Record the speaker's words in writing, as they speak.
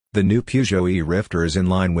The new PEUGEOT E-RIFTER is in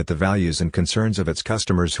line with the values and concerns of its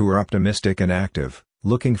customers who are optimistic and active,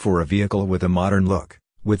 looking for a vehicle with a modern look,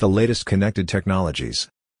 with the latest connected technologies.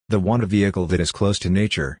 They want a vehicle that is close to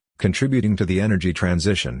nature, contributing to the energy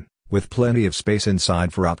transition, with plenty of space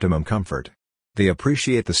inside for optimum comfort. They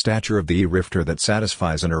appreciate the stature of the E-RIFTER that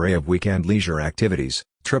satisfies an array of weekend leisure activities,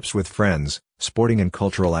 trips with friends, sporting and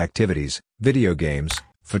cultural activities, video games,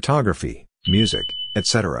 photography, music,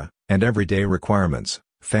 etc., and everyday requirements,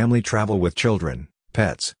 family travel with children,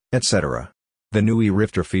 pets, etc. The new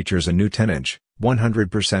E-RIFTER features a new 10-inch,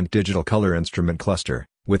 100% digital color instrument cluster,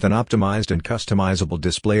 with an optimized and customizable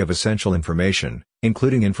display of essential information,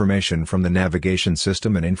 including information from the navigation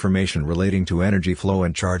system and information relating to energy flow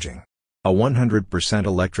and charging. A 100%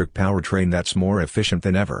 electric powertrain that's more efficient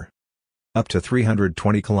than ever. Up to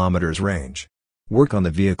 320 km range. Work on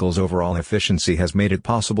the vehicle's overall efficiency has made it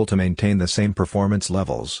possible to maintain the same performance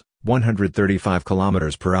levels, 135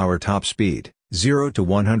 km per hour top speed, 0 to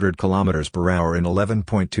 100 km per hour in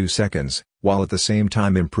 11.2 seconds, while at the same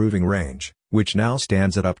time improving range, which now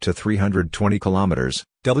stands at up to 320 km,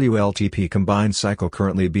 WLTP combined cycle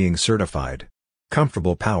currently being certified.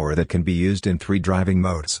 Comfortable power that can be used in 3 driving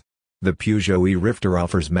modes. The PEUGEOT E-RIFTER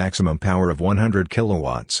offers maximum power of 100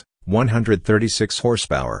 kilowatts, 136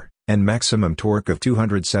 horsepower, and maximum torque of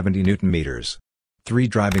 270 Nm. 3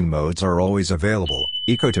 driving modes are always available: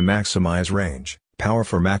 Eco to maximize range, Power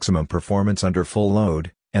for maximum performance under full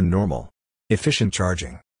load, and Normal. Efficient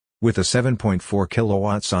charging. With a 7.4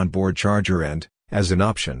 kilowatts onboard charger and, as an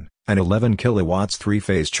option, an 11 kilowatts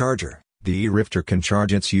 3-phase charger, the E-RIFTER can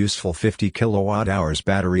charge its useful 50 kilowatt-hours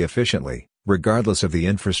battery efficiently, regardless of the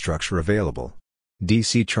infrastructure available.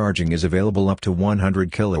 DC charging is available up to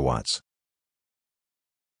 100 kilowatts.